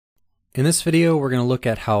In this video, we're going to look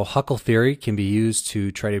at how Huckel theory can be used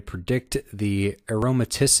to try to predict the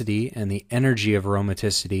aromaticity and the energy of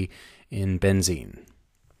aromaticity in benzene.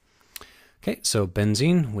 Okay, so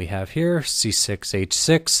benzene we have here,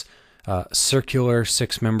 C6H6, circular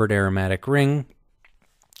six-membered aromatic ring,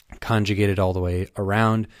 conjugated all the way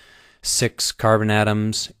around, 6 carbon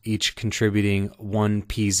atoms, each contributing 1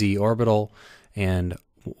 pz orbital and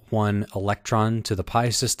 1 electron to the pi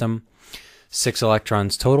system. 6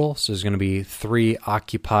 electrons total, so there's going to be 3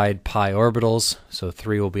 occupied pi orbitals, so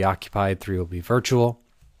 3 will be occupied, 3 will be virtual.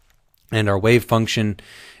 And our wave function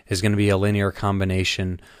is going to be a linear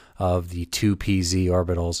combination of the 2 pz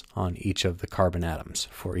orbitals on each of the carbon atoms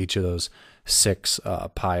for each of those 6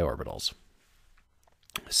 pi orbitals.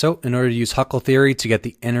 So in order to use Huckel theory to get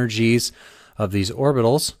the energies of these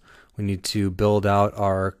orbitals, we need to build out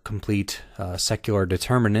our complete secular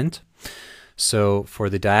determinant. So for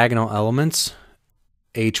the diagonal elements,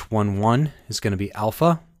 H11 is going to be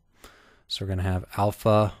alpha. So we're going to have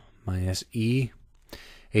alpha minus E.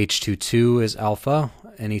 H22 is alpha.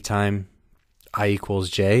 Anytime I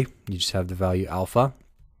equals J, you just have the value alpha,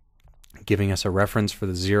 giving us a reference for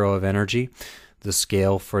the zero of energy, the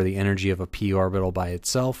scale for the energy of a p orbital by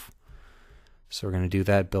itself. So we're going to do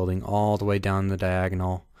that, building all the way down the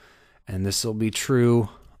diagonal. And this will be true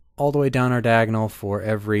all the way down our diagonal for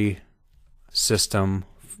every system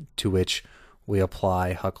to which we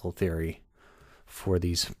apply Huckel theory for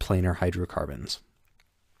these planar hydrocarbons.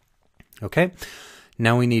 Okay,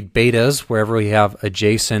 now we need betas wherever we have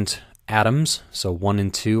adjacent atoms. So 1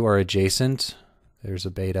 and 2 are adjacent. There's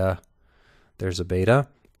a beta. There's a beta.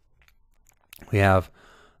 We have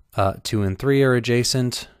 2 and 3 are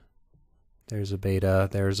adjacent. There's a beta.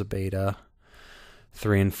 There's a beta.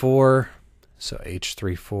 3 and 4. So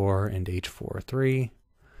H34 and H43.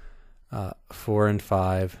 4 and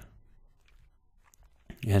 5,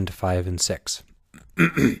 and 5 and 6.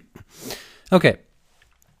 Okay,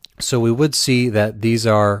 so we would see that these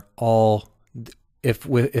are all, if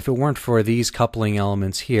it weren't for these coupling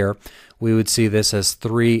elements here, we would see this as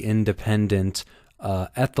 3 independent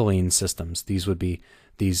ethylene systems. These would be,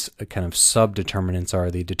 these kind of subdeterminants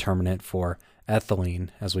are the determinant for ethylene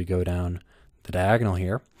as we go down the diagonal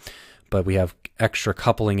here. But we have extra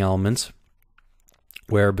coupling elements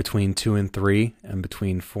where between 2 and 3 and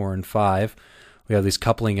between 4 and 5, we have these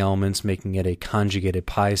coupling elements making it a conjugated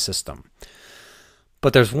pi system.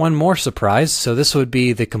 But there's one more surprise. So this would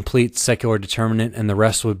be the complete secular determinant, and the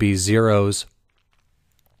rest would be zeros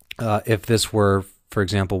if this were, for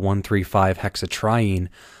example, 1,3,5 hexatriene.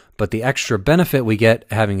 But the extra benefit we get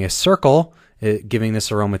having a circle, giving this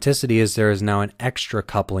aromaticity, is there is now an extra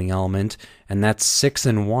coupling element, and that's 6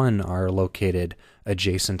 and 1 are located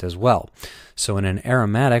adjacent as well. So in an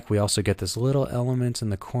aromatic, we also get this little element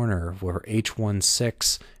in the corner where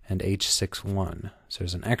H16 and H61. So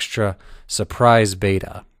there's an extra surprise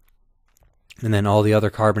beta. And then all the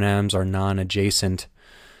other carbon atoms are non-adjacent,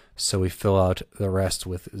 so we fill out the rest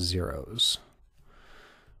with zeros.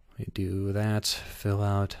 We do that, fill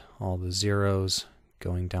out all the zeros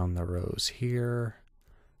going down the rows here.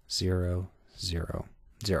 0, 0,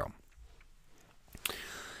 0.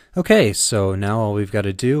 Okay, so now all we've got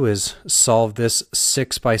to do is solve this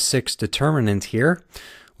 6 by 6 determinant here,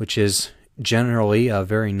 which is generally a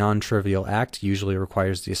very non-trivial act, usually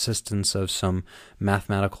requires the assistance of some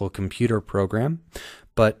mathematical computer program.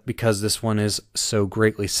 But because this one is so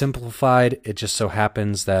greatly simplified, it just so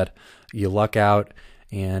happens that you luck out,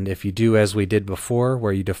 and if you do as we did before,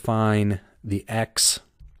 where you define the x,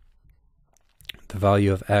 the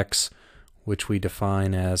value of x, which we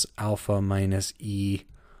define as alpha minus E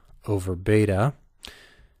over beta,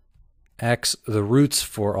 x, the roots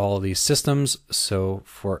for all of these systems. So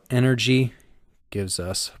for energy, gives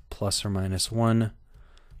us plus or minus 1,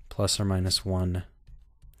 plus or minus 1,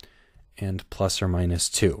 and plus or minus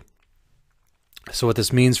 2. So what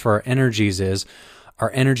this means for our energies is,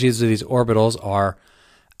 our energies of these orbitals are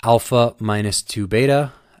alpha minus 2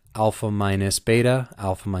 beta, alpha minus beta,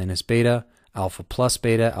 alpha minus beta, alpha plus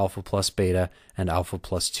beta, alpha plus beta, and alpha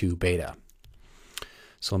plus 2 beta.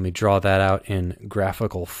 So let me draw that out in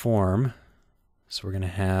graphical form. So we're going to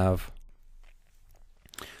have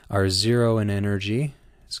our 0 in energy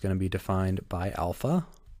is going to be defined by alpha.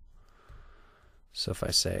 So if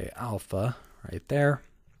I say alpha right there,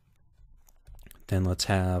 then let's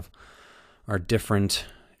have our different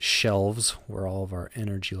shelves where all of our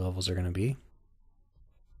energy levels are going to be.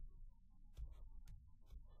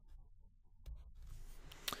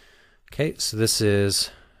 Okay, so this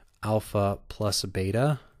is alpha plus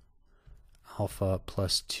beta, alpha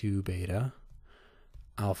plus 2 beta,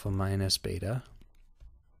 alpha minus beta,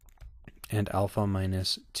 and alpha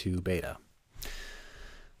minus 2 beta.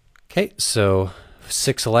 Okay, so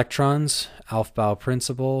 6 electrons, Aufbau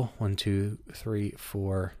principle, 1, 2, 3,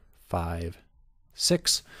 4, 5,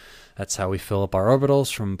 6. That's how we fill up our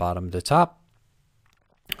orbitals from bottom to top.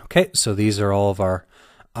 Okay, so these are all of our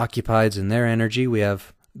occupieds and their energy. We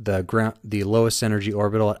have the lowest energy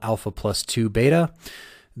orbital at alpha plus 2 beta.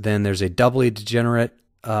 Then there's a doubly degenerate,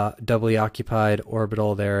 doubly occupied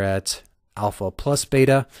orbital there at alpha plus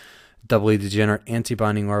beta, doubly degenerate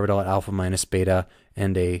antibinding orbital at alpha minus beta,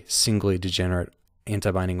 and a singly degenerate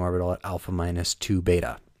antibinding orbital at alpha minus 2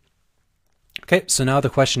 beta. Okay, so now the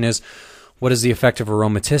question is, what is the effect of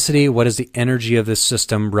aromaticity? What is the energy of this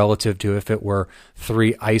system relative to if it were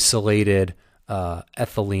 3 isolated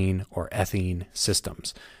ethylene or ethene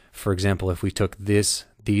systems? For example, if we took these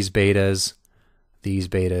betas,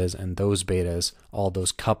 and those betas, all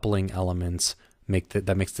those coupling elements,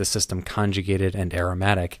 that makes the system conjugated and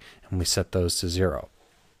aromatic, and we set those to 0.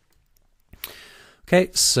 Okay,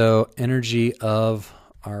 so energy of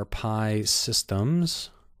our pi systems,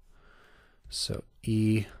 so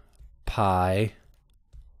E pi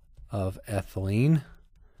of ethylene,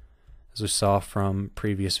 as we saw from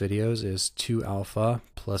previous videos, is 2 alpha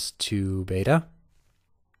plus 2 beta,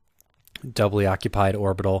 doubly occupied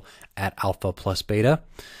orbital at alpha plus beta,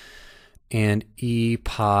 and E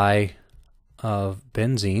pi of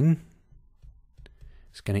benzene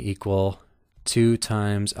is going to equal 2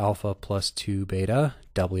 times alpha plus 2 beta,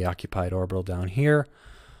 doubly occupied orbital down here,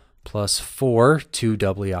 plus 4, 2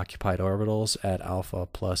 doubly occupied orbitals at alpha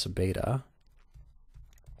plus beta,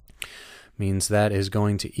 means that is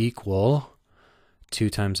going to equal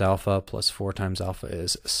 2 times alpha plus 4 times alpha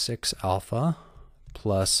is 6 alpha,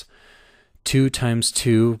 plus 2 times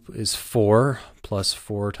 2 is 4, plus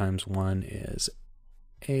 4 times 1 is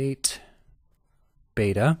 8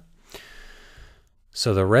 beta.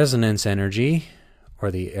 So the resonance energy,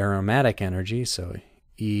 or the aromatic energy, so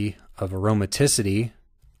E of aromaticity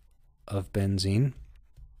of benzene,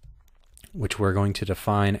 which we're going to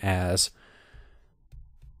define as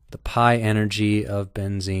the pi energy of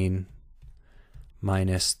benzene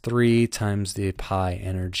minus 3 times the pi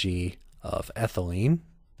energy of ethylene,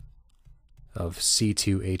 of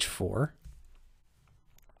C2H4.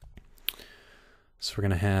 So we're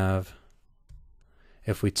going to have,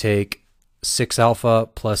 if we take 6 alpha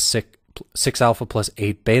plus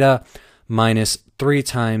 8 beta minus 3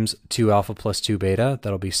 times 2 alpha plus 2 beta,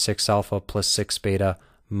 that'll be 6 alpha plus 6 beta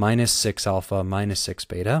minus 6 alpha minus 6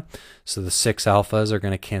 beta. So the 6 alphas are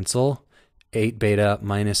going to cancel. 8 beta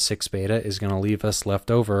minus 6 beta is going to leave us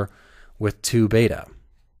left over with 2 beta.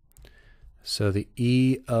 So the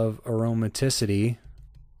E of aromaticity,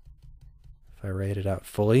 if I write it out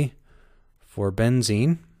fully, for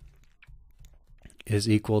benzene is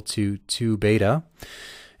equal to 2 beta.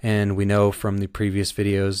 And we know from the previous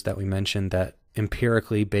videos that we mentioned that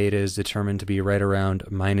empirically beta is determined to be right around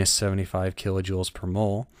minus 75 kilojoules per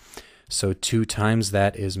mole. So 2 times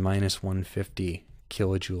that is minus 150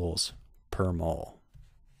 kilojoules per mole.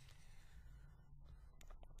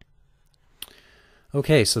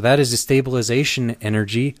 Okay, so that is the stabilization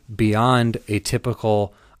energy beyond a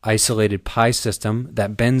typical isolated pi system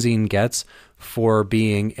that benzene gets for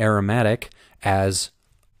being aromatic as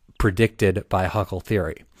predicted by Huckel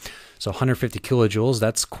theory. So 150 kilojoules,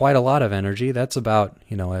 that's quite a lot of energy. That's about,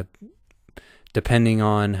 depending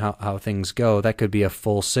on how things go, that could be a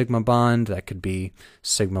full sigma bond, that could be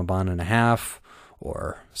sigma bond and a half,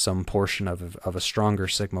 or some portion of a stronger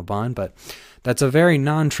sigma bond, but that's a very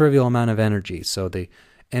non-trivial amount of energy. So the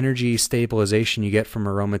energy stabilization you get from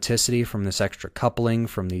aromaticity, from this extra coupling,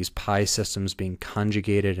 from these pi systems being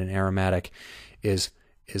conjugated and aromatic is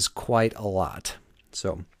quite a lot.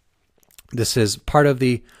 So this is part of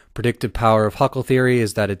the predictive power of Huckel theory,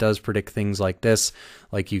 is that it does predict things like this,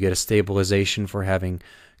 like you get a stabilization for having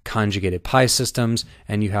conjugated pi systems,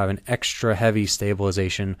 and you have an extra heavy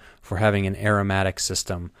stabilization for having an aromatic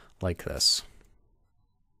system like this.